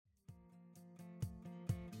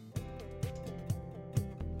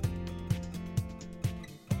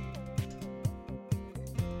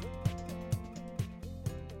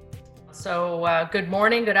Good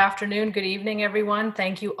morning, good afternoon, good evening, everyone.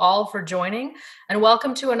 Thank you all for joining and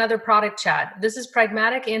welcome to another product chat. This is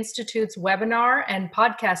Pragmatic Institute's webinar and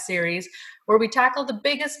podcast series where we tackle the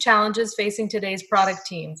biggest challenges facing today's product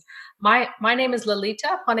teams. My name is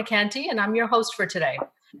Lalita Panakanti and I'm your host for today.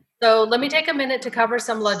 So let me take a minute to cover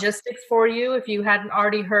some logistics for you if you hadn't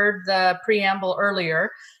already heard the preamble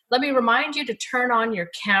earlier. Let me remind you to turn on your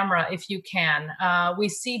camera if you can. We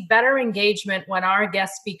see better engagement when our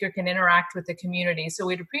guest speaker can interact with the community. So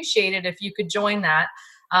we'd appreciate it if you could join that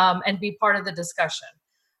and be part of the discussion.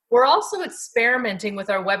 We're also experimenting with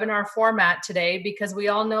our webinar format today because we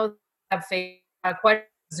all know have quite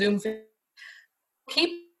Zoom.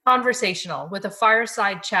 Keep conversational with a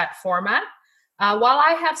fireside chat format. While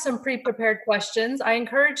I have some pre-prepared questions, I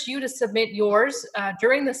encourage you to submit yours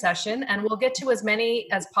during the session, and we'll get to as many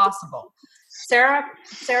as possible. Sarah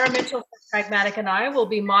Mitchell from Pragmatic and I will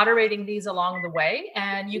be moderating these along the way,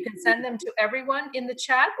 and you can send them to everyone in the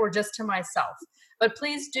chat or just to myself. But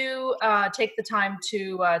please do take the time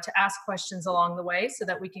to ask questions along the way so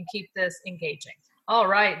that we can keep this engaging. All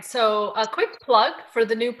right, so a quick plug for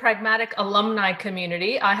the new Pragmatic alumni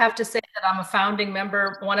community. I have to say that I'm a founding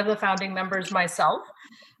member, one of the founding members myself.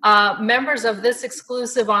 Members of this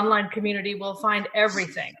exclusive online community will find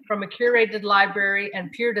everything from a curated library and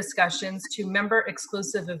peer discussions to member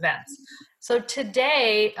exclusive events. So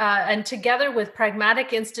today, and together with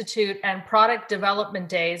Pragmatic Institute and Product Development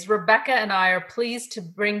Days, Rebecca and I are pleased to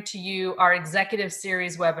bring to you our Executive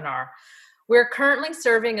Series webinar. We're currently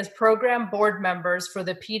serving as program board members for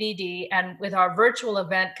the PDD, and with our virtual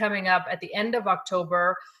event coming up at the end of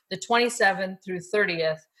October, the 27th through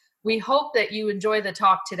 30th, we hope that you enjoy the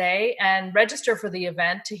talk today and register for the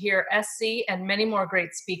event to hear SC and many more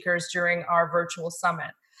great speakers during our virtual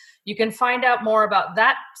summit. You can find out more about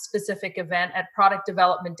that specific event at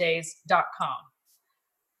productdevelopmentdays.com.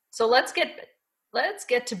 So let's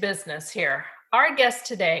get to business here. Our guest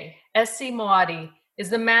today, SC Moadi, is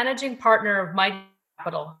the managing partner of Mighty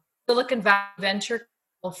Capital, Silicon Valley venture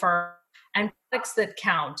capital firm, and Products That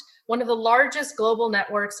Count, one of the largest global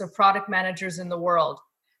networks of product managers in the world.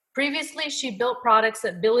 Previously, she built products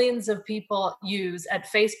that billions of people use at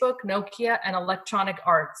Facebook, Nokia, and Electronic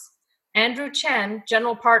Arts. Andrew Chen,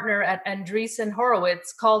 general partner at Andreessen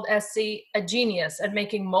Horowitz, called SC a genius at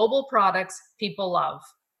making mobile products people love.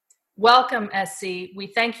 Welcome, SC. We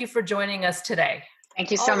thank you for joining us today. Thank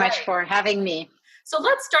you so much for having me. So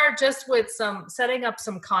let's start just with setting up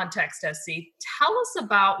some context, SC. Tell us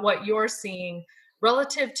about what you're seeing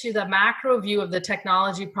relative to the macro view of the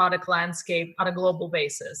technology product landscape on a global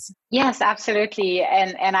basis. Yes, absolutely.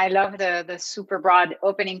 And I love the super broad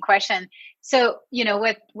opening question. So,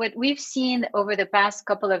 what we've seen over the past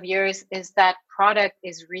couple of years is that product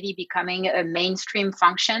is really becoming a mainstream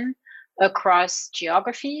function across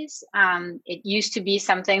geographies. It used to be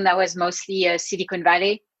something that was mostly a Silicon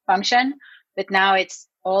Valley function, but now it's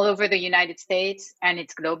all over the United States and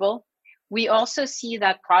it's global. We also see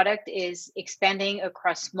that product is expanding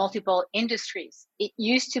across multiple industries. It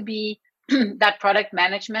used to be that product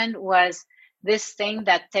management was this thing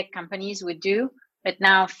that tech companies would do, but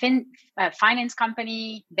now finance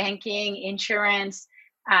company, banking, insurance,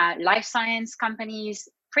 life science companies,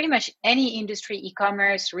 pretty much any industry,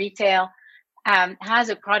 e-commerce, retail, has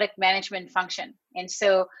a product management function. And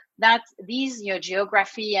so that these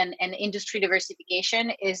geography and industry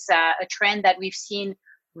diversification is a trend that we've seen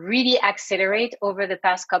really accelerate over the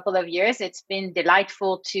past couple of years. It's been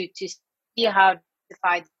delightful to see how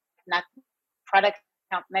diversified that product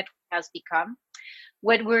network has become.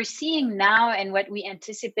 What we're seeing now and what we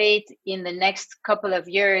anticipate in the next couple of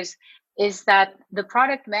years is that the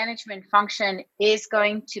product management function is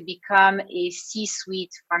going to become a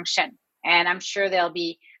C-suite function. And I'm sure there'll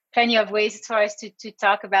be plenty of ways for us to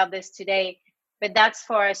talk about this today, but that's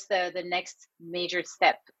for us the next major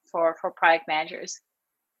step for product managers.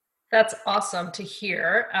 That's awesome to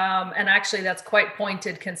hear. And actually, that's quite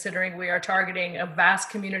pointed considering we are targeting a vast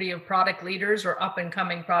community of product leaders or up and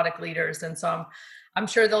coming product leaders. And so I'm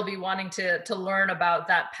sure they'll be wanting to learn about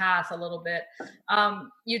that path a little bit.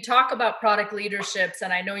 You talk about product leaderships,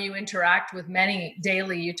 and I know you interact with many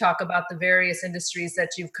daily. You talk about the various industries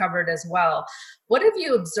that you've covered as well. What have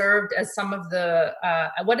you observed as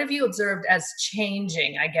what have you observed as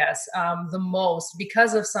changing, I guess, the most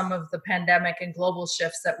because of some of the pandemic and global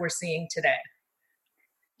shifts that we're seeing today?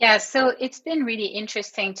 Yeah, so it's been really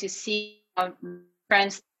interesting to see how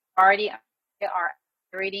trends already are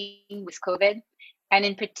operating with COVID. And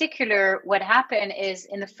in particular, what happened is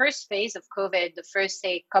in the first phase of COVID, the first,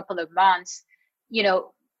 say, couple of months,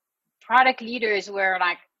 product leaders were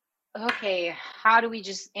like okay, how do we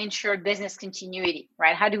just ensure business continuity,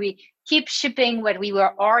 right? How do we keep shipping what we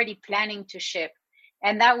were already planning to ship?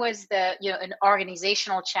 And that was an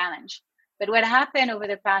organizational challenge. But what happened over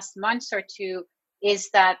the past months or two is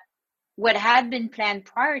that what had been planned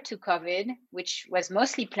prior to COVID, which was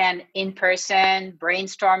mostly planned in person,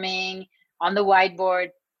 brainstorming on the whiteboard,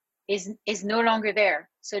 is no longer there.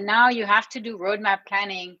 So now you have to do roadmap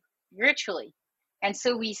planning virtually. And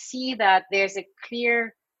so we see that there's a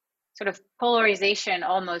clear sort of polarization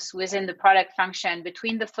almost within the product function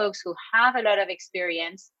between the folks who have a lot of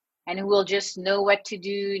experience and who will just know what to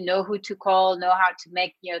do, know who to call, know how to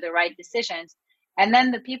make the right decisions, and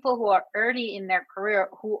then the people who are early in their career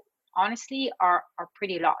who honestly are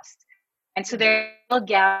pretty lost. And so there's a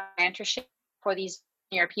gap mentorship for these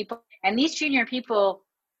junior people, and these junior people,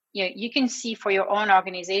 you can see for your own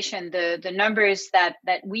organization the numbers that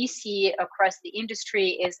we see across the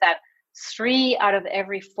industry is that 3 out of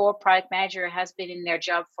every 4 product manager has been in their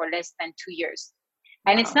job for less than 2 years.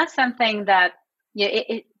 And It's not something that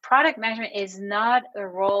product management is not a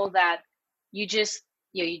role that you just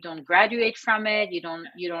you don't graduate from it, you don't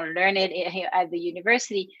learn it at the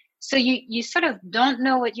university. So you sort of don't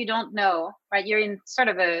know what you don't know, right? You're in sort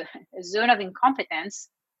of a zone of incompetence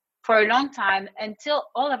for a long time until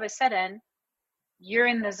all of a sudden you're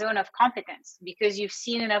in the zone of competence because you've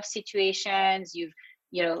seen enough situations, you've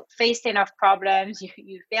faced enough problems,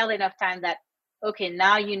 you failed enough time that okay,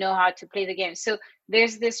 now you know how to play the game. So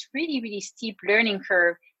there's this really, really steep learning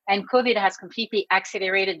curve, and COVID has completely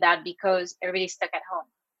accelerated that because everybody's stuck at home.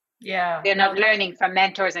 Yeah, They're not learning from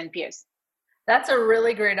mentors and peers. That's a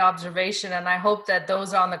really great observation, and I hope that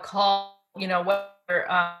those on the call,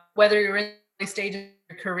 whether you're in the stage of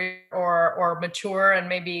your career or mature and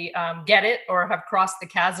maybe get it or have crossed the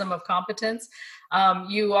chasm of competence,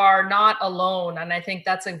 you are not alone. And I think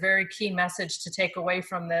that's a very key message to take away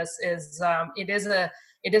from this.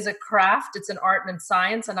 It is a craft, it's an art and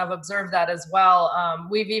science, and I've observed that as well.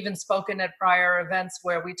 We've even spoken at prior events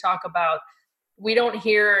where we talk about, we don't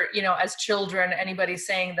hear, as children, anybody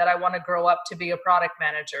saying that I want to grow up to be a product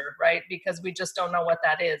manager, right? Because we just don't know what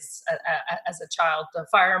that is as a child. A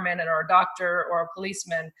fireman or a doctor or a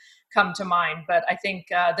policeman come to mind. But I think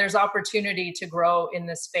there's opportunity to grow in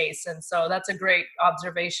this space. And so that's a great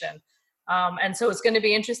observation. And so it's going to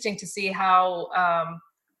be interesting to see how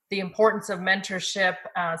the importance of mentorship,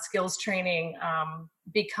 skills training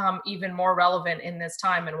become even more relevant in this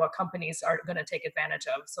time and what companies are going to take advantage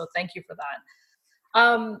of. So thank you for that.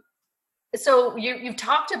 So you've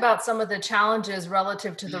talked about some of the challenges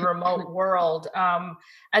relative to the remote world.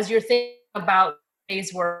 As you're thinking about the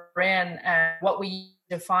days we're in and what we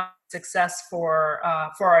define success for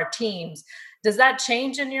our teams, does that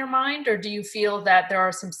change in your mind, or do you feel that there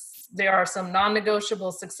are some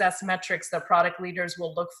non-negotiable success metrics that product leaders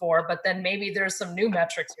will look for, but then maybe there's some new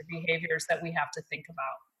metrics or behaviors that we have to think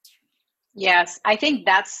about? Yes, I think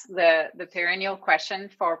that's the perennial question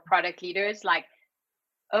for product leaders. Like,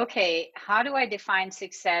 okay, how do I define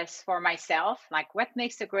success for myself? Like, what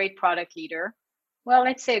makes a great product leader? Well,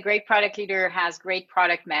 let's say a great product leader has great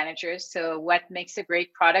product managers. So what makes a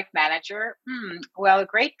great product manager? Well, a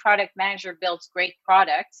great product manager builds great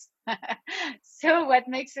products. So what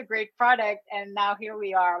makes a great product? And now here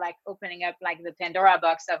we are, like opening up like the Pandora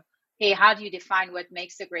box of, hey, how do you define what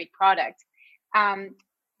makes a great product?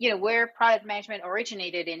 Where product management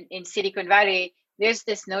originated in Silicon Valley, there's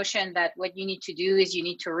this notion that what you need to do is you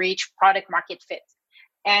need to reach product market fit.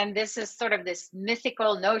 And this is sort of this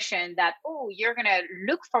mythical notion that, oh, you're going to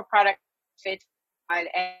look for product fit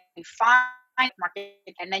and find market,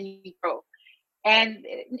 and then you grow. And,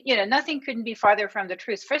 nothing couldn't be farther from the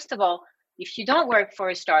truth. First of all, if you don't work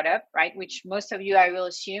for a startup, right, which most of you, I will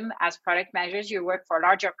assume, as product managers, you work for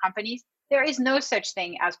larger companies, there is no such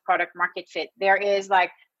thing as product market fit. There is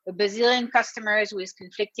like a bazillion customers with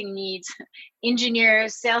conflicting needs,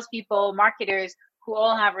 engineers, salespeople, marketers who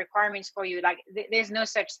all have requirements for you. Like there's no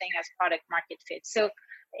such thing as product market fit. So,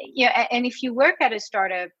 and if you work at a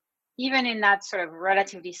startup, even in that sort of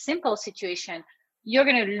relatively simple situation, you're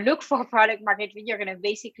going to look for product market fit. You're going to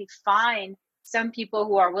basically find some people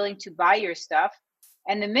who are willing to buy your stuff.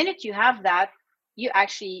 And the minute you have that, you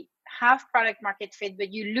actually have product market fit,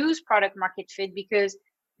 but you lose product market fit because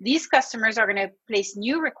these customers are going to place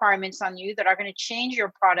new requirements on you that are going to change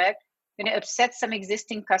your product, going to upset some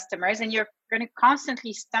existing customers, and you're going to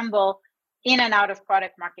constantly stumble in and out of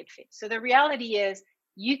product market fit. So the reality is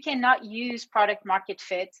you cannot use product market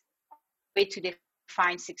fit way to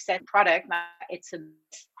define success product. It's a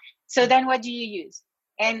myth. So then what do you use?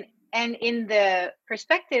 And in the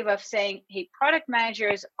perspective of saying, hey, product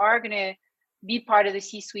managers are going to be part of the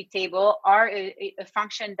C-suite table, are a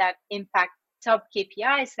function that impact top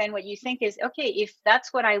KPIs, then what you think is, okay, if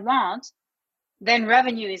that's what I want, then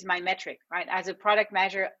revenue is my metric, right? As a product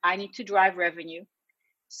manager, I need to drive revenue.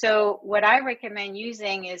 So what I recommend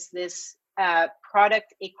using is this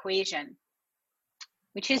product equation,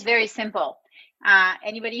 which is very simple.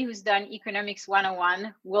 Anybody who's done Economics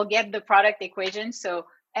 101 will get the product equation. So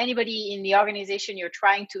anybody in the organization you're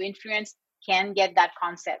trying to influence can get that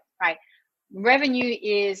concept, right? Revenue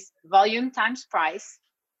is volume times price.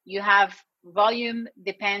 You have volume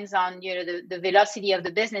depends on the velocity of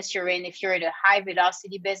the business you're in. If you're in a high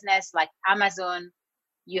velocity business like Amazon,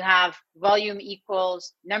 you have volume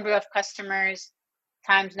equals number of customers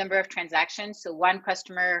times number of transactions. So one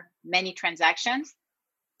customer, many transactions,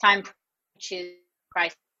 time, which is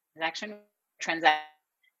price transaction.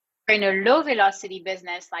 In a low velocity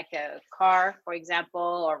business like a car, for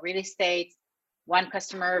example, or real estate, one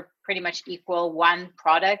customer pretty much equal one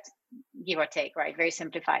product, give or take, right? Very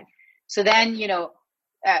simplified. So then,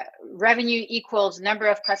 revenue equals number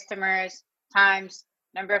of customers times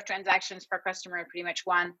number of transactions per customer, pretty much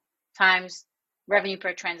one, times revenue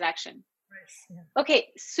per transaction. Okay,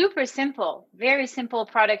 super simple, very simple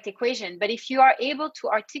product equation. But if you are able to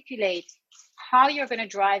articulate how you're going to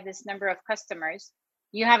drive this number of customers,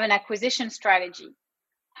 you have an acquisition strategy.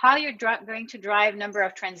 How you're going to drive number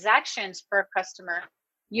of transactions per customer,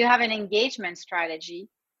 you have an engagement strategy.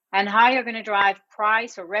 And how you're going to drive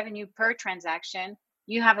price or revenue per transaction,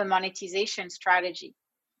 you have a monetization strategy.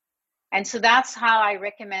 And so that's how I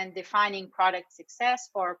recommend defining product success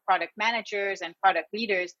for product managers and product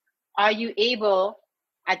leaders. Are you able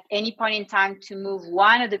at any point in time to move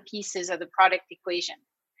one of the pieces of the product equation?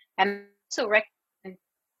 And also recommend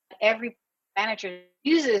every manager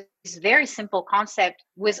uses this very simple concept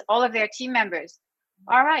with all of their team members.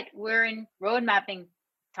 All right, we're in road mapping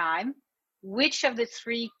time. Which of the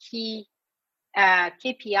three key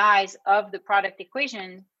KPIs of the product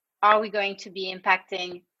equation are we going to be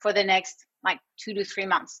impacting for the next 2 to 3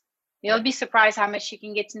 months? You'll be surprised how much you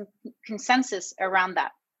can get some consensus around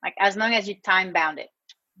that, as long as you time bound it.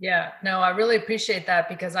 Yeah, no, I really appreciate that,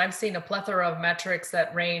 because I've seen a plethora of metrics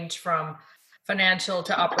that range from financial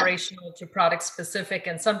to operational to product specific,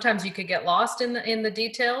 and sometimes you could get lost in the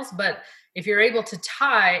details. But if you're able to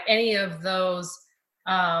tie any of those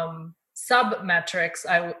sub metrics,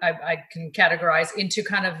 I can categorize into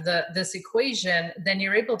kind of this equation, then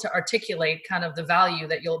you're able to articulate kind of the value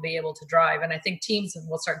that you'll be able to drive. And I think teams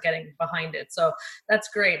will start getting behind it. So that's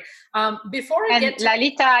great. Before I get to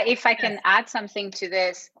Lalita, if I can add something to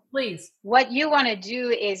this, please. What you want to do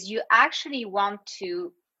is you actually want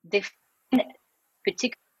to define a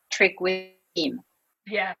particular trick with team.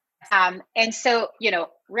 Yeah. And so,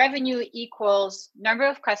 revenue equals number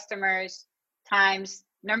of customers times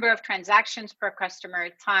number of transactions per customer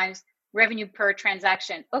times revenue per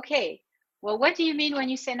transaction. Okay, well, what do you mean when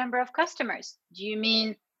you say number of customers? Do you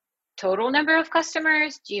mean total number of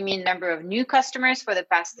customers? Do you mean number of new customers for the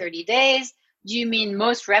past 30 days? Do you mean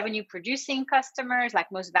most revenue producing customers,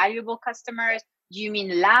 like most valuable customers? Do you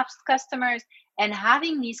mean lapsed customers? And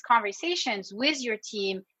having these conversations with your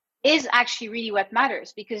team is actually really what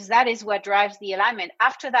matters, because that is what drives the alignment.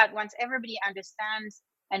 After that, once everybody understands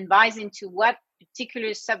and buys into what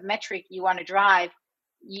particular sub-metric you want to drive,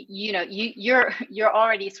 you're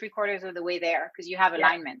already 3/4 of the way there, because you have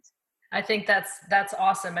alignment. I think that's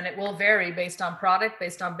awesome. And it will vary based on product,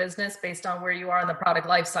 based on business, based on where you are in the product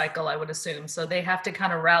life cycle, I would assume. So they have to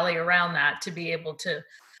kind of rally around that to be able to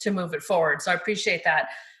move it forward. So I appreciate that.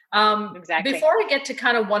 Exactly. Before we get to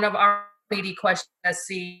kind of one of our meaty questions,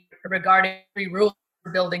 regarding 3 rules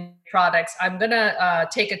for building products, I'm going to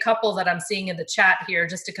take a couple that I'm seeing in the chat here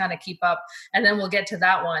just to kind of keep up. And then we'll get to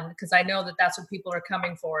that one, because I know that that's what people are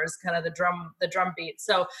coming for, is kind of the drum beat.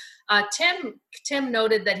 So Tim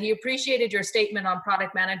noted that he appreciated your statement on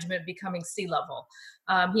product management becoming C-level.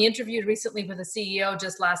 He interviewed recently with a CEO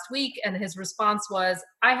just last week, and his response was,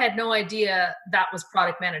 I had no idea that was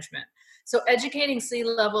product management. So educating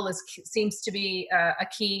C-level seems to be a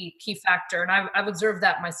key factor, and I've observed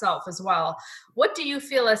that myself as well. What do you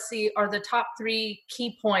feel, SC, are the top 3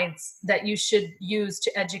 key points that you should use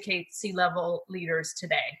to educate C-level leaders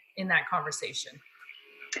today in that conversation?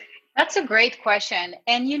 That's a great question.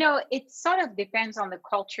 And, it sort of depends on the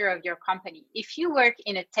culture of your company. If you work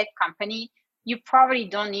in a tech company, you probably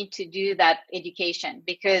don't need to do that education,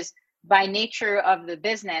 because by nature of the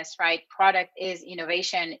business, right, product is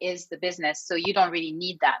innovation, is the business. So you don't really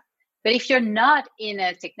need that. But if you're not in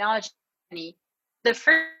a technology company, the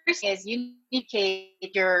first is you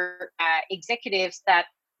educate your executives that,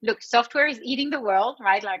 look, software is eating the world,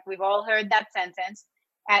 right? Like we've all heard that sentence.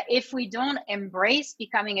 If we don't embrace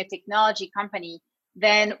becoming a technology company,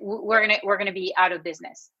 then we're gonna be out of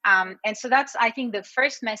business. And so that's, I think, the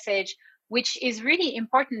first message, which is really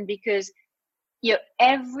important because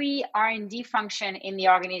every R&D function in the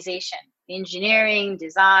organization, engineering,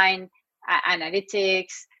 design,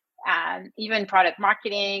 analytics, even product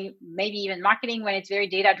marketing, maybe even marketing when it's very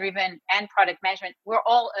data driven, and product management, we're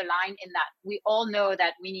all aligned in that. We all know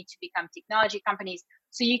that we need to become technology companies.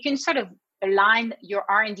 So you can sort of align your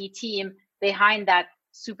R&D team behind that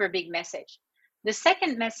super big message. The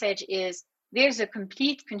second message is there's a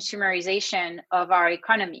complete consumerization of our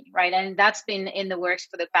economy, right? And that's been in the works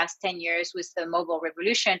for the past 10 years with the mobile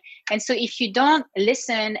revolution. And so if you don't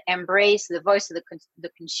listen, embrace the voice of the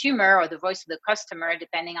consumer or the voice of the customer,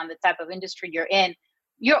 depending on the type of industry you're in,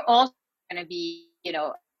 you're also going to be,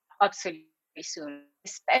 obsolete soon,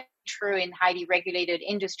 especially true in highly regulated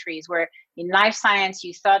industries where in life science,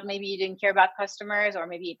 you thought maybe you didn't care about customers, or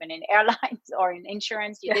maybe even in airlines or in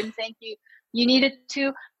insurance, you didn't think you needed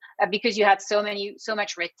to. Because you had so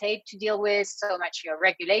much red tape to deal with, so much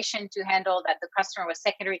regulation to handle, that the customer was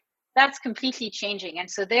secondary. That's completely changing. And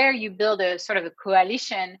so there you build a sort of a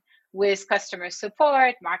coalition with customer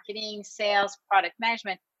support, marketing, sales, product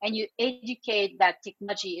management, and you educate that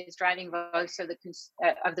technology is driving voice of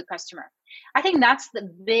the customer. I think that's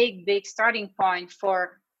the big starting point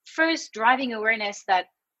for first driving awareness that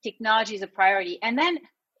technology is a priority. And then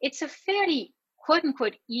it's a fairly quote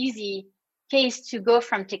unquote easy case to go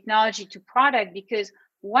from technology to product, because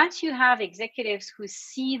once you have executives who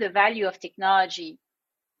see the value of technology,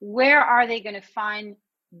 where are they going to find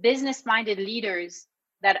business-minded leaders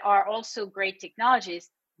that are also great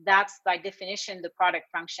technologists? That's by definition the product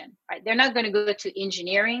function, right? They're not going to go to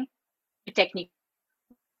engineering, to technique,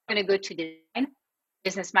 they're going to go to design,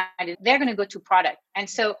 business-minded, they're going to go to product. And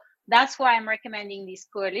so that's why I'm recommending these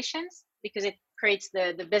coalitions, because it creates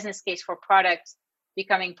the business case for products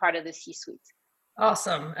becoming part of the C-suite.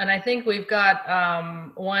 Awesome. And I think we've got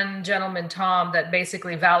one gentleman, Tom, that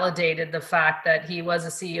basically validated the fact that he was a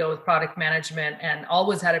CEO with product management and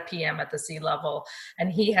always had a PM at the C-level. And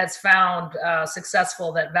he has found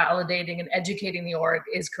successful that validating and educating the org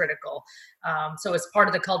is critical. So it's part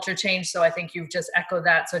of the culture change. So I think you've just echoed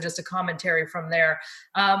that. So just a commentary from there.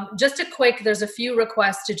 Just a quick, there's a few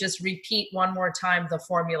requests to just repeat one more time the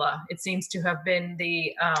formula. It seems to have been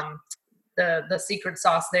the secret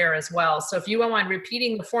sauce there as well. So if you don't mind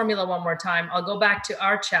repeating the formula one more time, I'll go back to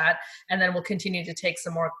our chat and then we'll continue to take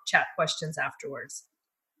some more chat questions afterwards.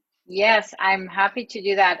 Yes, I'm happy to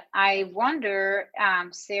do that. I wonder,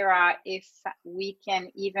 Sarah, if we can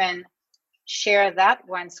even share that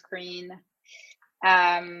one screen.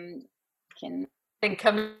 Can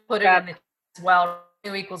put it in as well.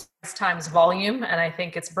 Revenue equals times volume, and I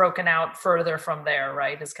think it's broken out further from there,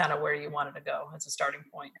 right? Is kind of where you wanted to go as a starting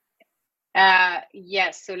point.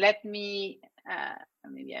 Yes, so let me,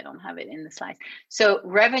 maybe I don't have it in the slides. So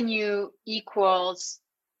revenue equals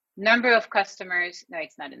number of customers, no,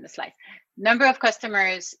 it's not in the slides. Number of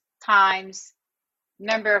customers times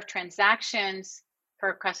number of transactions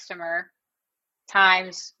per customer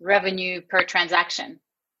times revenue per transaction.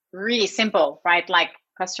 Really simple, right? Like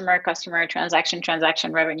customer,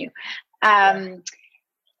 transaction, revenue. And,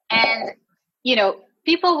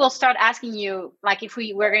 people will start asking you, like if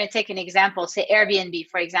we're going to take an example, say Airbnb,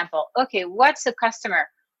 for example. Okay, what's a customer?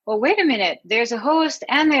 Well, wait a minute. There's a host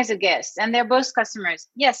and there's a guest, and they're both customers.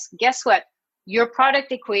 Yes, guess what? Your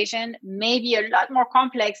product equation may be a lot more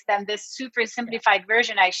complex than this super simplified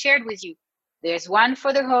version I shared with you. There's one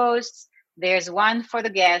for the hosts, there's one for the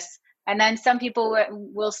guests, and then some people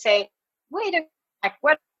will say, wait a minute,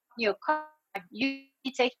 what you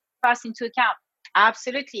take cost into account?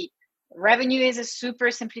 Absolutely. Revenue is a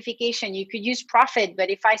super simplification. You could use profit, but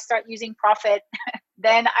if I start using profit,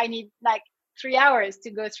 then I need like 3 hours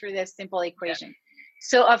to go through this simple equation. Yeah.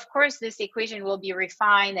 So of course, this equation will be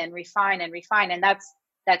refined and refined and refined. And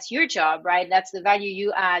that's your job, right? That's the value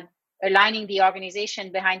you add, aligning the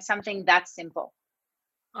organization behind something that's simple.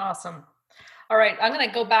 Awesome. All right, I'm going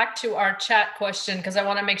to go back to our chat question because I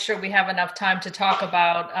want to make sure we have enough time to talk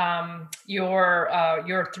about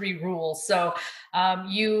your 3 rules. So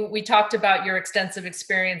we talked about your extensive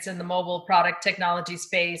experience in the mobile product technology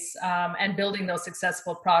space and building those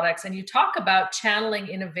successful products. And you talk about channeling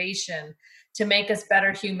innovation to make us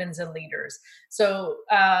better humans and leaders. So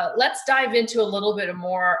let's dive into a little bit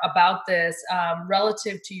more about this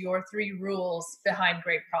relative to your 3 rules behind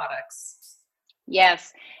great products.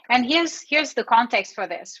 Yes. And here's the context for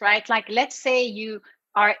this, right? Like, let's say you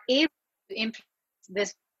are able to implement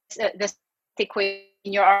this equation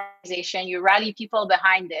in your organization, you rally people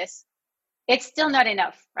behind this. It's still not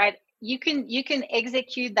enough, right? you can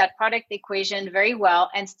execute that product equation very well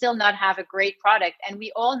and still not have a great product. And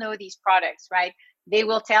we all know these products, right? They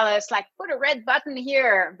will tell us like, put a red button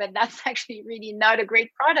here, but that's actually really not a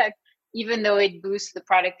great product, even though it boosts the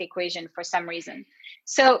product equation for some reason.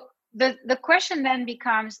 So the question then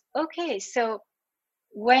becomes, okay, so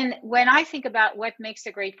when I think about what makes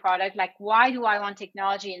a great product, like why do I want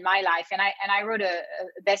technology in my life? And I wrote a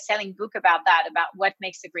best-selling book about that, about what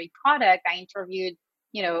makes a great product. I interviewed,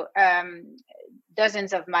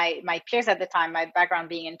 dozens of my peers at the time, my background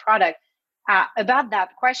being in product, about that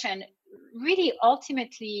question. Really,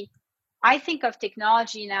 ultimately, I think of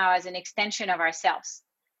technology now as an extension of ourselves.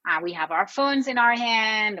 We have our phones in our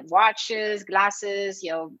hand, watches, glasses,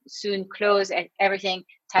 soon clothes, everything,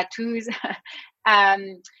 tattoos,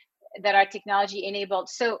 that are technology enabled.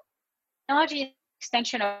 So technology is an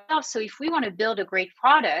extension of ourselves. So if we want to build a great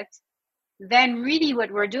product, then really what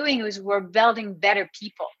we're doing is we're building better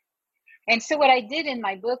people. And so what I did in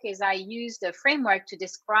my book is I used a framework to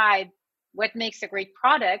describe what makes a great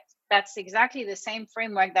product. That's exactly the same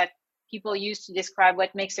framework that people use to describe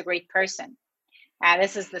what makes a great person.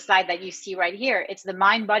 This is the slide that you see right here. It's the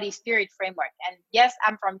mind, body, spirit framework. And yes,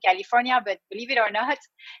 I'm from California, but believe it or not,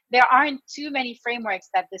 there aren't too many frameworks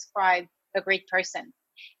that describe a great person.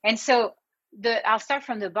 And so I'll start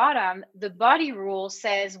from the bottom. The body rule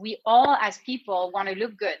says we all as people want to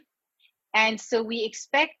look good. And so we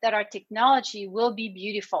expect that our technology will be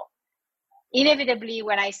beautiful. Inevitably,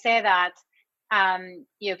 when I say that,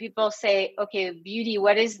 people say, okay, beauty,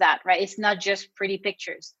 what is that, right? It's not just pretty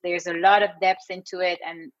pictures. There's a lot of depth into it,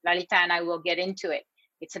 and Lalita and I will get into it.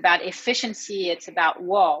 It's about efficiency. It's about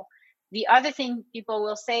wow. The other thing people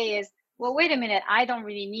will say is, well, wait a minute, I don't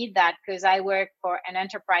really need that because I work for an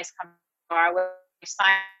enterprise company, or I work for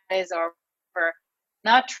sciences, or for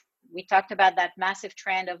not. We talked about that massive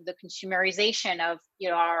trend of the consumerization of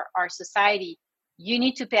our society. You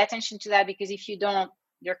need to pay attention to that, because if you don't,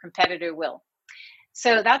 your competitor will.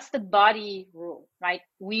 So that's the body rule, right?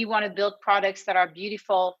 We want to build products that are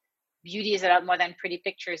beautiful. Beauty is a lot more than pretty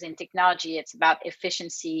pictures in technology. It's about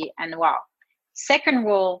efficiency and wow. Second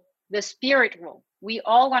rule, the spirit rule. We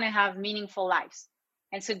all want to have meaningful lives.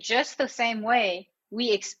 And so just the same way,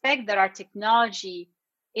 we expect that our technology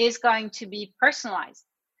is going to be personalized.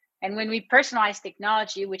 And when we personalize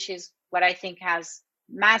technology, which is what I think has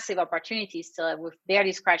massive opportunities still, we've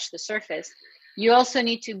barely scratched the surface, you also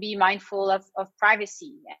need to be mindful of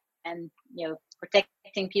privacy and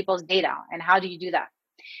protecting people's data. And how do you do that?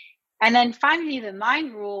 And then finally, the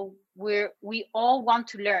mind rule, where we all want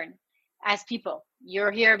to learn as people.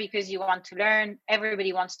 You're here because you want to learn.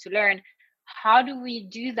 Everybody wants to learn. How do we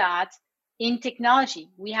do that in technology?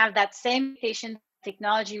 We have that same patient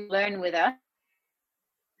technology learn with us.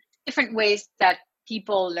 Different ways that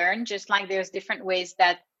people learn, just like there's different ways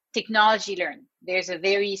that technology learn. There's a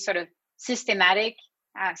very sort of systematic,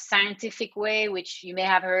 scientific way, which you may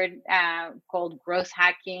have heard, called growth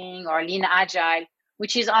hacking or lean agile,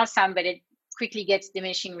 which is awesome, but it quickly gets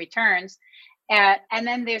diminishing returns. And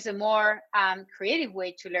then there's a more creative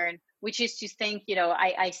way to learn, which is to think,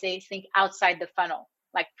 I say think outside the funnel.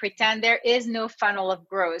 Like pretend there is no funnel of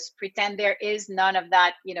growth, pretend there is none of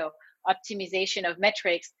that, optimization of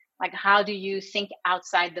metrics. Like, how do you think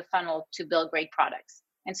outside the funnel to build great products?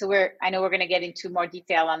 And so I know we're going to get into more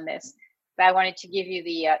detail on this, but I wanted to give you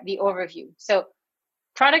the overview. So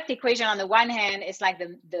product equation on the one hand is like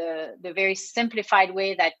the very simplified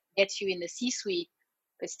way that gets you in the C-suite,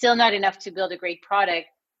 but still not enough to build a great product.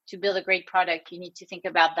 To build a great product, you need to think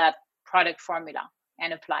about that product formula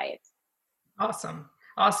and apply it. Awesome.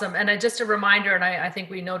 And just a reminder, and I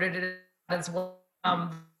think we noted it as well,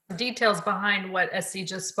 details behind what SC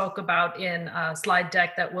just spoke about in a slide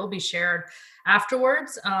deck that will be shared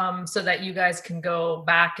afterwards, so that you guys can go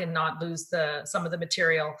back and not lose some of the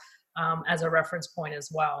material as a reference point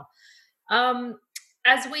as well.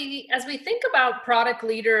 As we think about product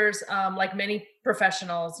leaders, like many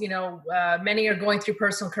professionals, many are going through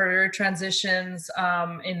personal career transitions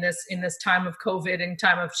in this time of COVID and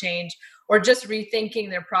time of change, or just rethinking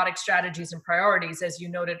their product strategies and priorities, as you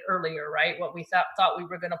noted earlier, right? What we thought we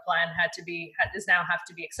were going to plan does now have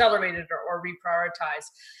to be accelerated or reprioritized.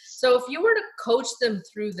 So if you were to coach them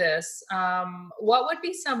through this, what would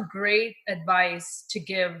be some great advice to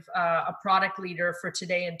give a product leader for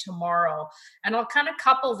today and tomorrow? And I'll kind of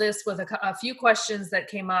couple this with a few questions that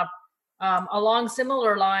came up along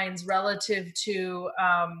similar lines relative to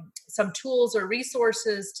some tools or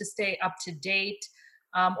resources to stay up to date,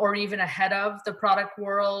 or even ahead of the product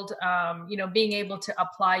world, being able to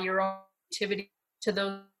apply your own activity to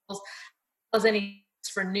those, as any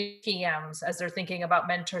for new PMs as they're thinking about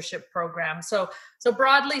mentorship programs? So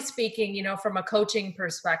broadly speaking, from a coaching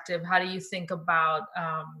perspective, how do you think about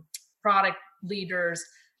product leaders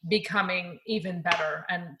becoming even better,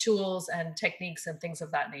 and tools and techniques and things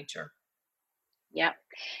of that nature? Yeah.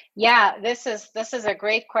 Yeah, this is a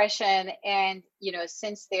great question, and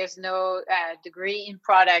since there's no degree in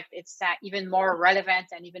product, it's even more relevant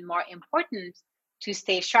and even more important to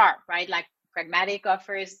stay sharp, right? Like Pragmatic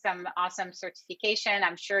offers some awesome certification.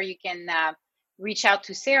 I'm sure you can reach out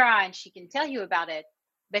to Sarah and she can tell you about it.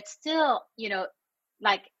 But still,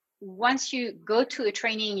 like once you go to a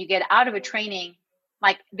training, you get out of a training,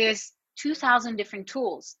 like there's 2,000 different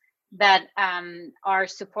tools that are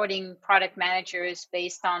supporting product managers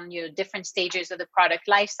based on different stages of the product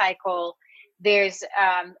life cycle. There's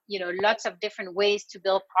lots of different ways to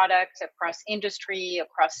build products across industry,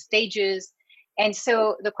 across stages. And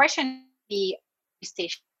so the question be stay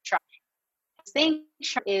sharp. Staying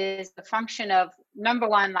sharp is a function of, number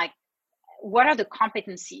one, like what are the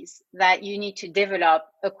competencies that you need to develop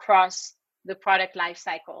across the product life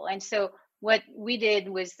cycle. And so what we did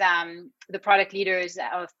with the product leaders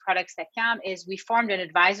of Products That Count is we formed an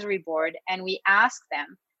advisory board, and we asked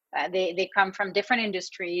them, they come from different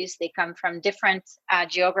industries, they come from different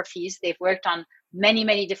geographies, they've worked on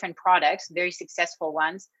many different products, very successful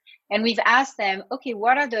ones. And we've asked them, okay,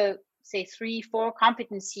 what are the, say, 3-4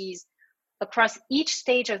 competencies across each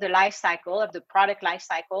stage of the life cycle, of the product life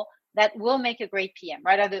cycle, that will make a great PM,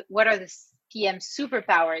 right? What are the PM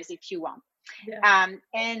superpowers, if you want? Yeah.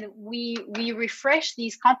 And we refresh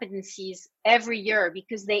these competencies every year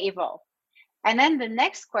because they evolve. And then the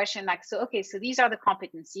next question, so these are the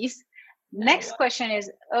competencies. Next question is,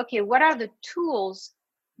 okay, what are the tools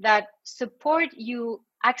that support you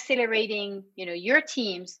accelerating, your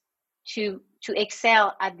teams to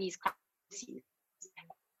excel at these competencies?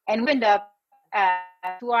 And we end up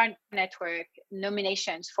to our network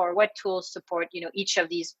nominations for what tools support each of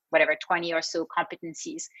these 20 or so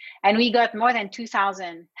competencies, and we got more than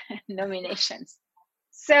 2,000 nominations.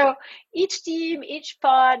 So each team, each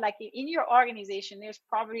pod, like in your organization, there's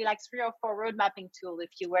probably like 3 or 4 road mapping tools if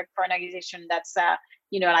you work for an organization that's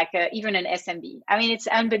even an SMB. I mean, it's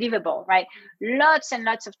unbelievable, right? Lots and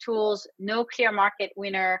lots of tools, no clear market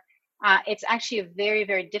winner. It's actually a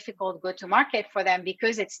very difficult go-to-market for them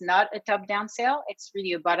because it's not a top-down sale. It's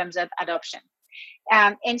really a bottoms-up adoption.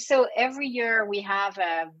 And so every year we have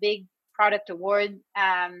a big product award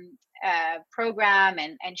program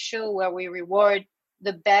and show where we reward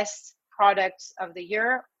the best products of the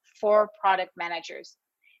year for product managers.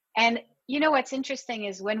 And what's interesting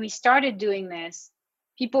is when we started doing this,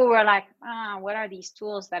 people were like, what are these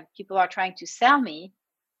tools that people are trying to sell me?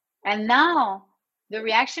 And now the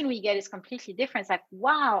reaction we get is completely different. It's like,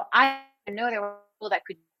 wow, I didn't know there were people that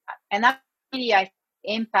could do that. And that's really, I think,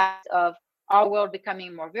 the impact of our world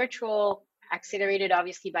becoming more virtual, accelerated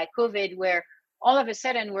obviously by COVID, where all of a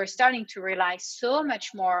sudden we're starting to rely so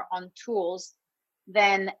much more on tools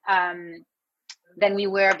than we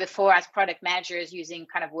were before as product managers using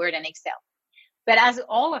kind of Word and Excel. But as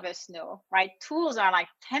all of us know, right, tools are like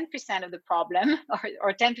 10% of the problem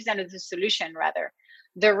or 10% of the solution rather.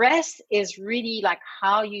 The rest is really like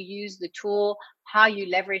how you use the tool, how you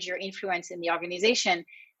leverage your influence in the organization.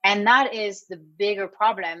 And that is the bigger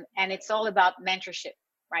problem. And it's all about mentorship,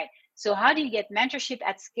 right? So how do you get mentorship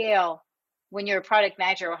at scale when you're a product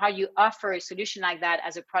manager, or how you offer a solution like that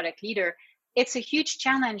as a product leader? It's a huge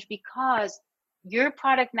challenge because your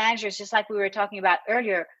product managers, just like we were talking about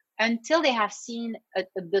earlier, until they have seen a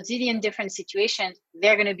bazillion different situations,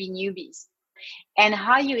 they're going to be newbies. And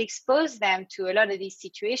how you expose them to a lot of these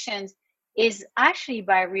situations is actually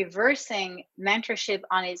by reversing mentorship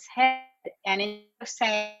on its head. And instead of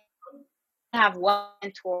saying have one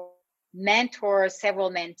mentor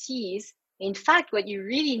several mentees, in fact, what you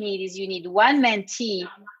really need is you need one mentee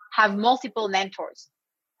have multiple mentors,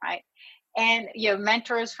 right? And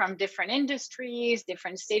mentors from different industries,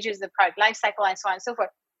 different stages of the product life cycle, and so on and so forth.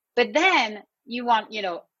 But then you want,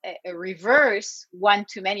 a reverse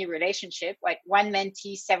one-to-many relationship, like one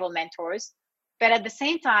mentee, several mentors. But at the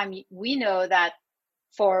same time, we know that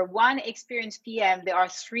for one experienced PM, there are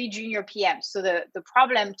 3 junior PMs. So the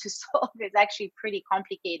problem to solve is actually pretty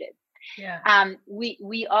complicated. Yeah.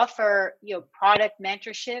 We offer, product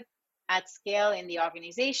mentorship at scale in the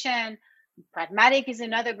organization. Pragmatic is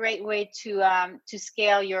another great way to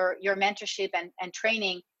scale your mentorship and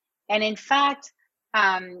training. And in fact,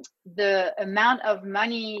 the amount of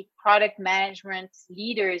money product management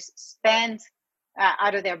leaders spend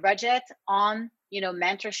out of their budget on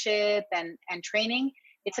mentorship and training,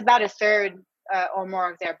 it's about 1/3 or more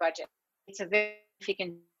of their budget. It's a very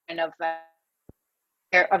significant of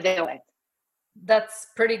their wallet. That's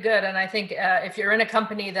pretty good. And I think if you're in a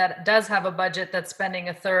company that does have a budget that's spending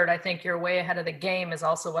a third, I think you're way ahead of the game is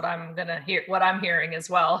also what I'm hearing as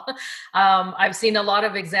well. I've seen a lot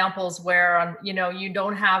of examples where, you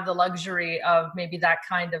don't have the luxury of maybe that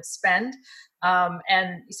kind of spend.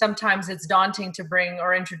 And sometimes it's daunting to bring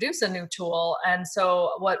or introduce a new tool. And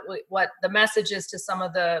so what the message is to some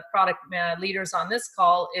of the product leaders on this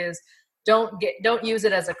call is, don't use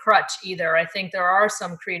it as a crutch either. I think there are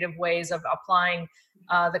some creative ways of applying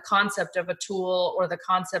the concept of a tool or the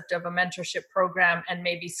concept of a mentorship program and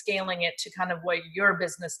maybe scaling it to kind of what your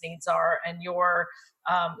business needs are and your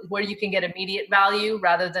where you can get immediate value,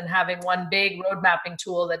 rather than having one big road mapping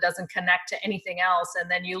tool that doesn't connect to anything else, and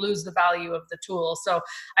then you lose the value of the tool. So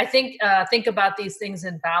I think about these things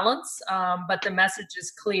in balance, but the message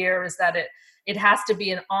is clear, is that it has to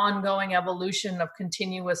be an ongoing evolution of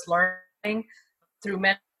continuous learning through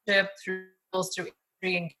mentorship, through tools, through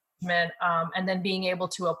engagement, and then being able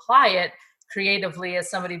to apply it creatively,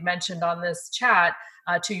 as somebody mentioned on this chat,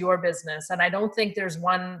 to your business. And I don't think there's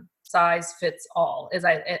one size fits all.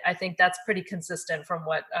 I think that's pretty consistent from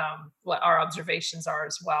what our observations are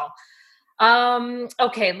as well.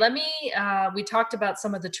 Okay, we talked about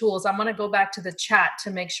some of the tools. I'm going to go back to the chat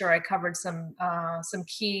to make sure I covered some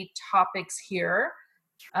key topics here.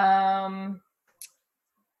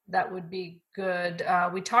 That would be good.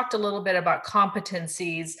 We talked a little bit about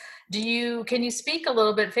competencies. Can you speak a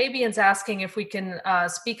little bit? Fabian's asking if we can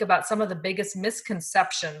speak about some of the biggest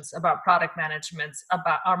misconceptions about product management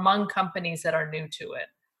among companies that are new to it.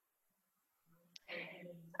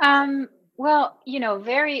 Well,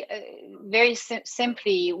 very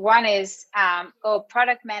simply, one is,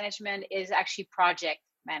 product management is actually project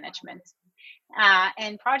management.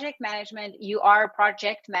 And project management, you are a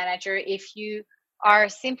project manager if you are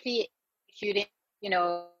simply executing,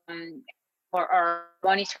 or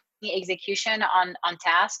monitoring execution on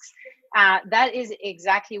tasks. That is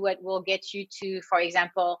exactly what will get you to, for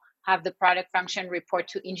example, have the product function report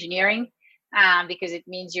to engineering, because it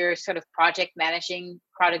means you're sort of project managing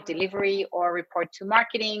product delivery, or report to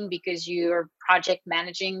marketing because you're project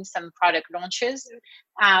managing some product launches.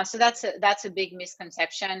 So that's a big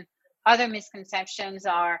misconception. Other misconceptions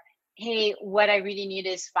are, hey, what I really need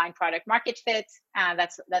is find product market fit.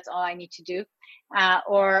 That's all I need to do.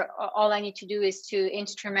 Or all I need to do is to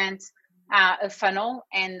instrument a funnel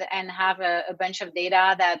and have a bunch of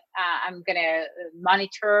data that I'm going to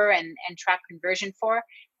monitor and track conversion for.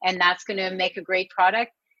 And that's going to make a great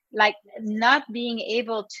product. Like, not being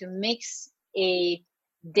able to mix a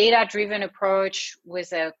data-driven approach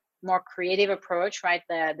with a more creative approach, right?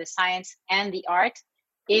 The science and the art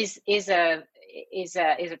is a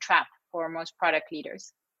trap for most product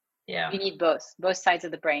leaders. Yeah, you need both sides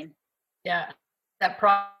of the brain. Yeah, the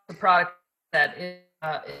product that is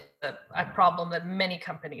a problem that many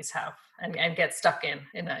companies have and get stuck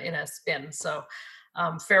in a spin. So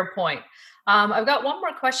fair point. I've got one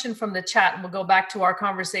more question from the chat, and we'll go back to our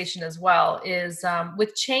conversation as well, is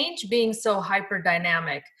with change being so hyper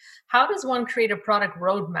dynamic, how does one create a product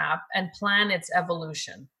roadmap and plan its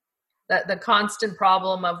evolution? The constant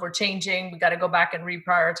problem of we're changing, we got to go back and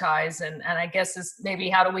reprioritize. And I guess is maybe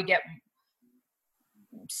how do we get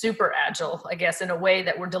super agile, I guess, in a way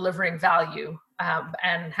that we're delivering value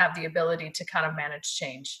and have the ability to kind of manage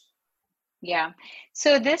change. Yeah.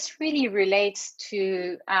 So this really relates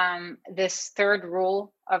to this third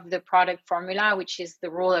rule of the product formula, which is the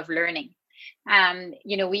rule of learning.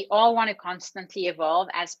 We all want to constantly evolve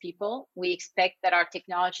as people. We expect that our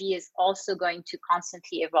technology is also going to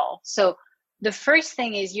constantly evolve. So the first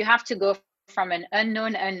thing is you have to go from an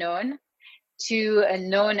unknown unknown to a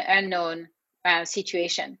known unknown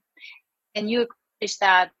situation. And you accomplish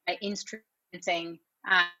that by instrumenting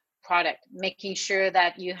product, making sure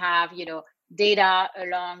that you have, data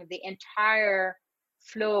along the entire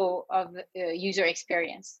flow of user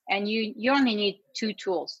experience. And you only need two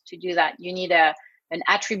tools to do that. You need an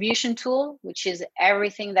attribution tool, which is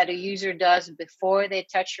everything that a user does before they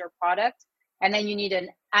touch your product. And then you need an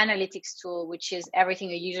analytics tool, which is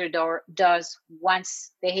everything a user does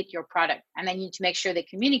once they hit your product. And then you need to make sure they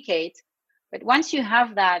communicate. But once you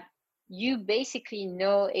have that, you basically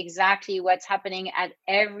know exactly what's happening at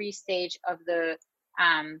every stage of the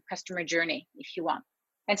customer journey, if you want.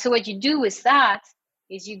 And so what you do with that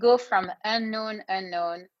is you go from unknown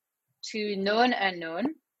unknown to known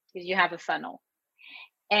unknown, because you have a funnel.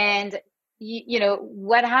 And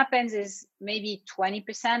what happens is maybe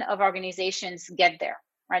 20% of organizations get there,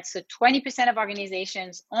 right? So 20% of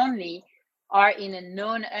organizations only are in a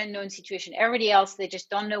known unknown situation. Everybody else, they just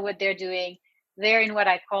don't know what they're doing. They're in what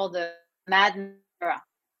I call the madman era.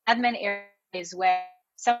 Madman era is where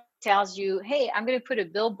someone tells you, hey, I'm going to put a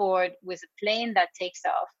billboard with a plane that takes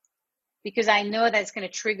off because I know that it's going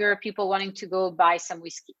to trigger people wanting to go buy some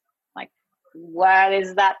whiskey. Like, what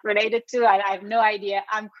is that related to? I have no idea.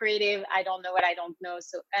 I'm creative. I don't know what I don't know.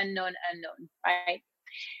 So unknown, right?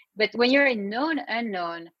 But when you're in known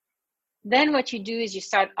unknown, then what you do is you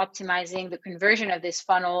start optimizing the conversion of this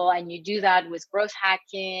funnel, and you do that with growth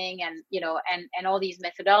hacking and and all these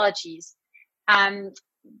methodologies.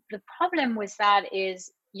 The problem with that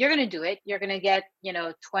is you're going to do it. You're going to get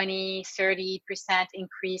 20-30%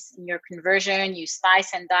 increase in your conversion. You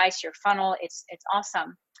slice and dice your funnel. It's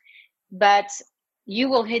awesome, but you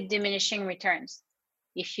will hit diminishing returns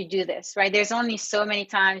if you do this, right? There's only so many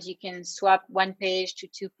times you can swap one page to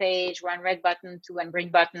two page, one red button to one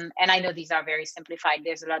green button. And I know these are very simplified.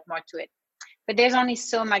 There's a lot more to it, but there's only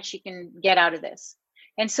so much you can get out of this.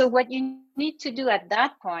 And so what you need to do at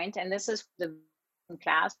that point, and this is the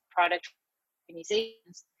class product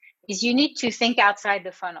organizations, is you need to think outside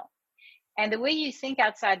the funnel. And the way you think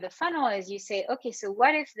outside the funnel is you say, okay, so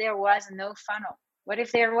what if there was no funnel? What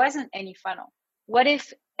if there wasn't any funnel? What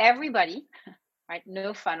if everybody, right,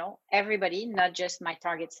 no funnel, everybody, not just my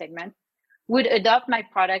target segment, would adopt my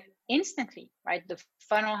product instantly, right? The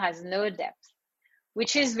funnel has no depth,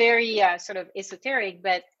 which is very sort of esoteric,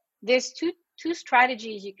 but there's two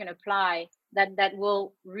strategies you can apply that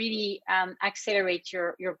will really accelerate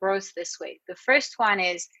your growth this way. The first one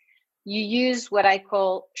is you use what I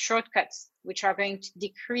call shortcuts, which are going to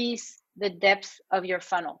decrease the depth of your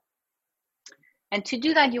funnel. And to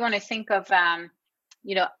do that, you want to think of,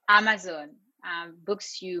 Amazon,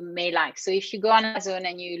 books you may like. So if you go on Amazon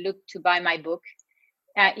and you look to buy my book,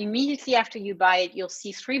 immediately after you buy it, you'll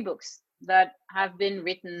see 3 books that have been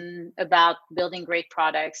written about building great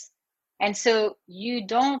products. And so you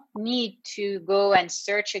don't need to go and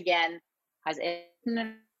search again, has it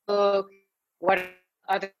written a book? What are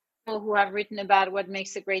other people who have written about what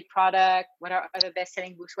makes a great product? What are other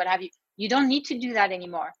best-selling books? What have you? You don't need to do that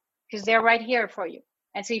anymore because they're right here for you.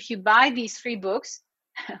 And so if you buy these 3 books,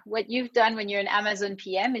 what you've done when you're an Amazon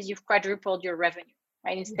PM is you've quadrupled your revenue,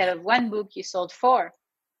 right? Instead of 1 book, you sold 4.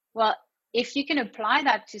 Well, if you can apply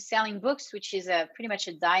that to selling books, which is pretty much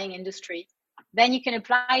a dying industry, then you can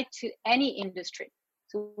apply it to any industry.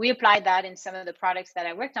 So we applied that in some of the products that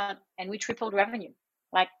I worked on, and we tripled revenue.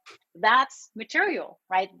 Like, that's material,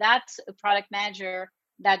 right? That's a product manager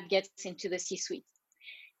that gets into the C-suite.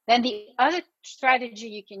 Then the other strategy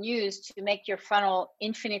you can use to make your funnel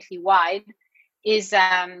infinitely wide is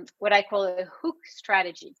what I call a hook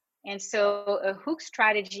strategy. And so a hook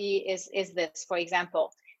strategy is this. For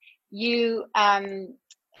example, you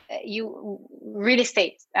real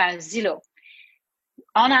estate, Zillow.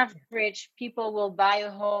 On average, people will buy a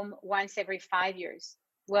home once every 5 years.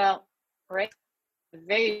 Well, right,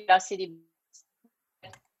 very velocity.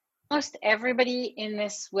 Almost everybody in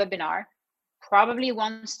this webinar probably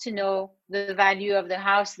wants to know the value of the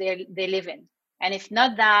house they live in. And if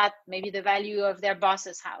not that, maybe the value of their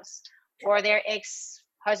boss's house or their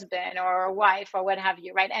ex-husband or wife or what have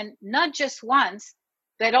you, right? And not just once,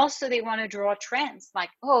 but also they want to draw trends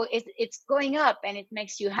like, oh, it's going up and it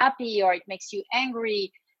makes you happy or it makes you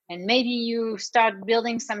angry. And maybe you start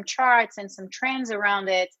building some charts and some trends around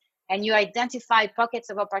it, and you identify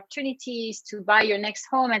pockets of opportunities to buy your next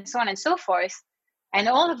home and so on and so forth. And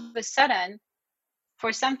all of a sudden,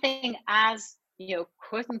 for something as,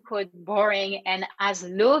 quote unquote, boring and as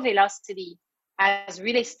low velocity as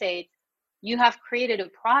real estate, you have created a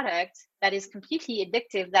product that is completely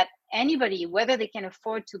addictive that anybody, whether they can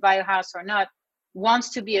afford to buy a house or not, wants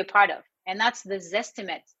to be a part of. And that's the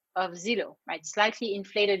Zestimate of Zillow, right? Slightly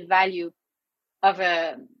inflated value of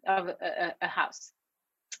a house.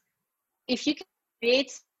 If you can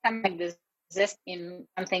create something like this Zest in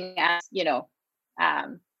something as,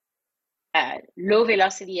 low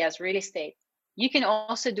velocity as real estate, you can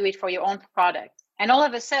also do it for your own product. And all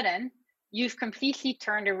of a sudden, you've completely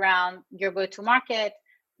turned around your go-to-market.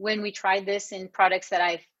 When we tried this in products that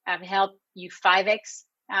I've helped you 5x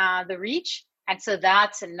the reach. And so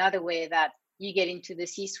that's another way that you get into the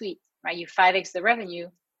C-suite, right? You 5x the revenue,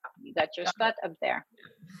 you got your spot up there.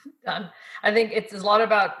 Done. I think it's a lot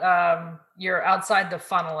about you're outside the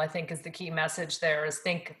funnel, I think, is the key message there, is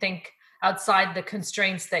think outside the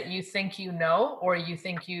constraints that you think or you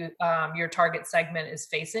think your target segment is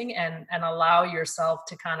facing, and allow yourself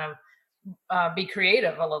to kind of be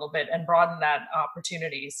creative a little bit and broaden that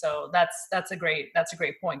opportunity. So that's a great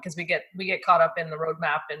point, because we get caught up in the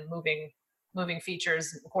roadmap and moving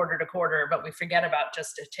features quarter to quarter, but we forget about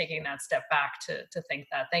just taking that step back to think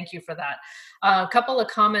that. Thank you for that. A couple of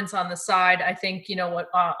comments on the side. I think, on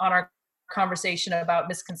our conversation about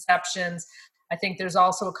misconceptions, I think there's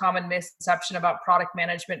also a common misconception about product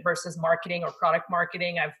management versus marketing or product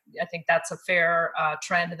marketing. I think that's a fair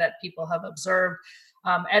trend that people have observed.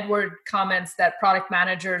 Edward comments that product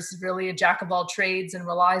managers is really a jack of all trades and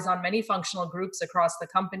relies on many functional groups across the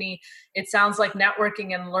company. It sounds like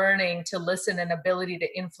networking and learning to listen and ability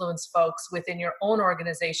to influence folks within your own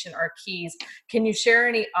organization are keys. Can you share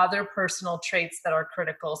any other personal traits that are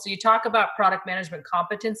critical? So you talk about product management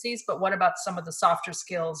competencies, but what about some of the softer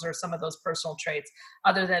skills or some of those personal traits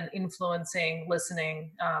other than influencing,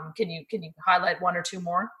 listening? Can you highlight one or two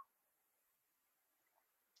more?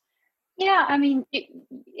 Yeah, I mean,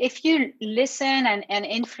 if you listen and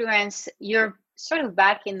influence, you're sort of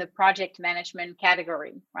back in the project management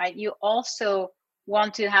category, right? You also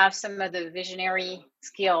want to have some of the visionary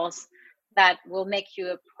skills that will make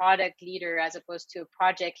you a product leader as opposed to a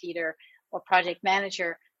project leader or project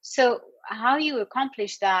manager. So how you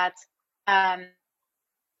accomplish that, um,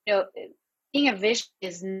 being a vision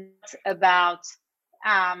is not about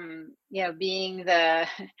being the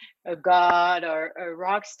a god or a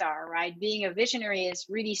rock star, right? Being a visionary is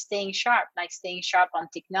really staying sharp, like staying sharp on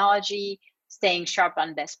technology, staying sharp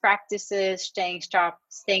on best practices, staying sharp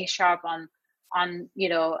on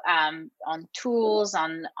tools,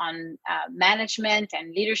 on management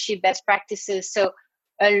and leadership best practices. So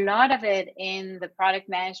a lot of it in the product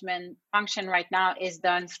management function right now is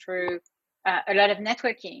done through a lot of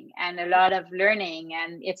networking and a lot of learning,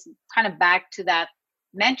 and it's kind of back to that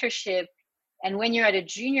mentorship. And when you're at a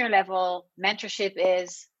junior level, mentorship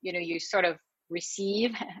is, you sort of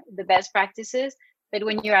receive the best practices, but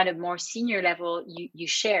when you're at a more senior level, you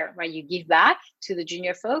share, right? You give back to the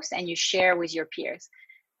junior folks and you share with your peers,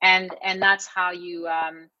 and that's how you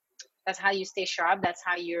stay sharp. That's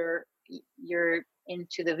how you're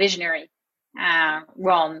into the visionary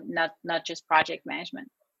realm, not just project management.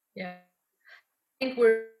 Yeah, I think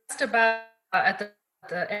we're just about at the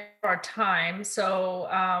end of our time. So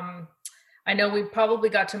I know we probably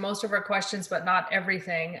got to most of our questions, but not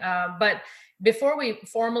everything. But before we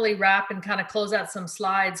formally wrap and kind of close out some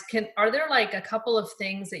slides, are there like a couple of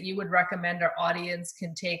things that you would recommend our audience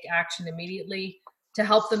can take action immediately to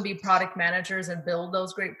help them be product managers and build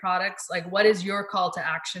those great products? Like, what is your call to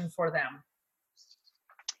action for them?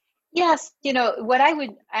 Yes, what I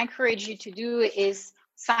would encourage you to do is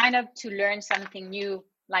sign up to learn something new,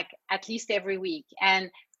 like at least every week, and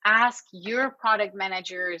ask your product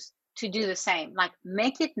managers to do the same. Like,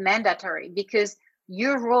 make it mandatory, because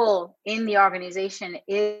your role in the organization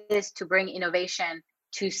is to bring innovation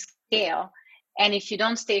to scale. And if you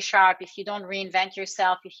don't stay sharp, if you don't reinvent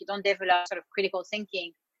yourself, if you don't develop sort of critical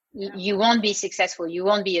thinking, you won't be successful. You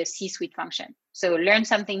won't be a C-suite function. So learn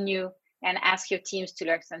something new and ask your teams to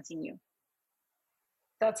learn something new.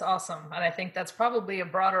 That's awesome. And I think that's probably a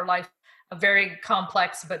broader life, a very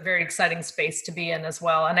complex but very exciting space to be in as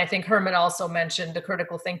well. And I think Herman also mentioned the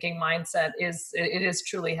critical thinking mindset is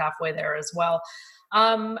truly halfway there as well.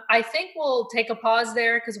 I think we'll take a pause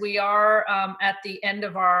there because we are at the end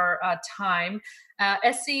of our time.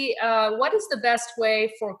 Essie, what is the best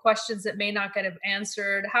way for questions that may not get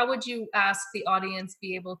answered? How would you ask the audience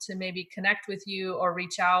be able to maybe connect with you or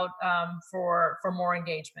reach out for more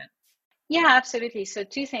engagement? Yeah, absolutely. So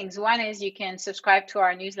two things. One is you can subscribe to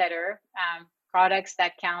our newsletter,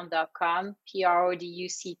 productsthatcount.com,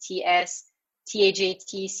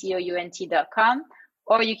 productsthatcount.com,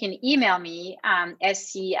 or you can email me,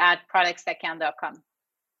 sc@productsthatcount.com.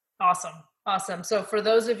 Awesome. So for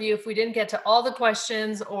those of you, if we didn't get to all the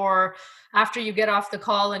questions, or after you get off the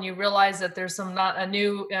call and you realize that there's a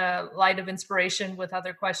new light of inspiration with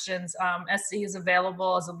other questions, SC is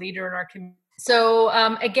available as a leader in our community. So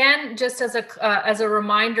again, just as a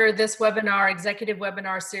reminder, this executive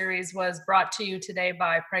webinar series was brought to you today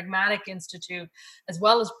by Pragmatic Institute, as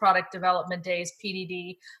well as Product Development Days,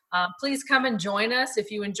 PDD. Please come and join us.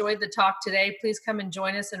 If you enjoyed the talk today, please come and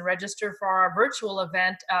join us and register for our virtual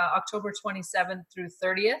event, October 27th through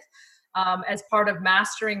 30th. As part of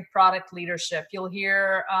Mastering Product Leadership. You'll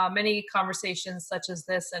hear many conversations such as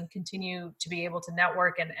this and continue to be able to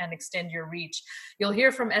network and extend your reach. You'll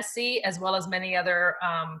hear from SC as well as many other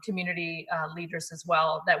community leaders as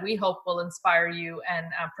well that we hope will inspire you and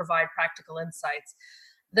provide practical insights.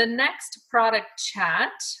 The next product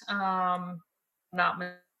chat,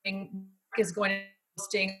 is going to be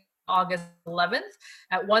hosting August 11th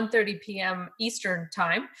at 1:30 p.m. Eastern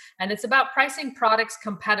time. And it's about pricing products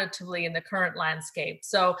competitively in the current landscape.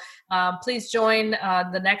 So please join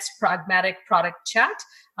the next Pragmatic Product Chat.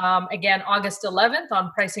 Again, August 11th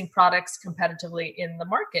on pricing products competitively in the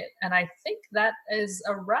market. And I think that is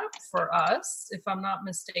a wrap for us, if I'm not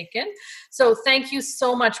mistaken. So thank you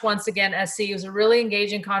so much once again, SC. It was a really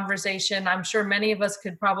engaging conversation. I'm sure many of us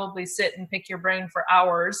could probably sit and pick your brain for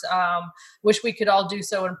hours. Wish we could all do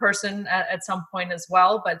so in person at some point as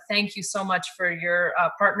well. But thank you so much for your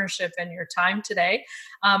partnership and your time today.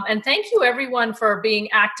 And thank you everyone for being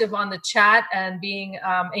active on the chat and being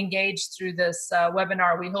engaged through this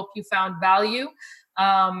webinar. We hope you found value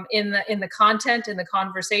in the content, in the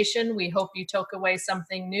conversation. We hope you took away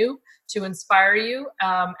something new to inspire you,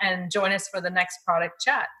 and join us for the next product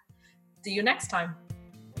chat. See you next time.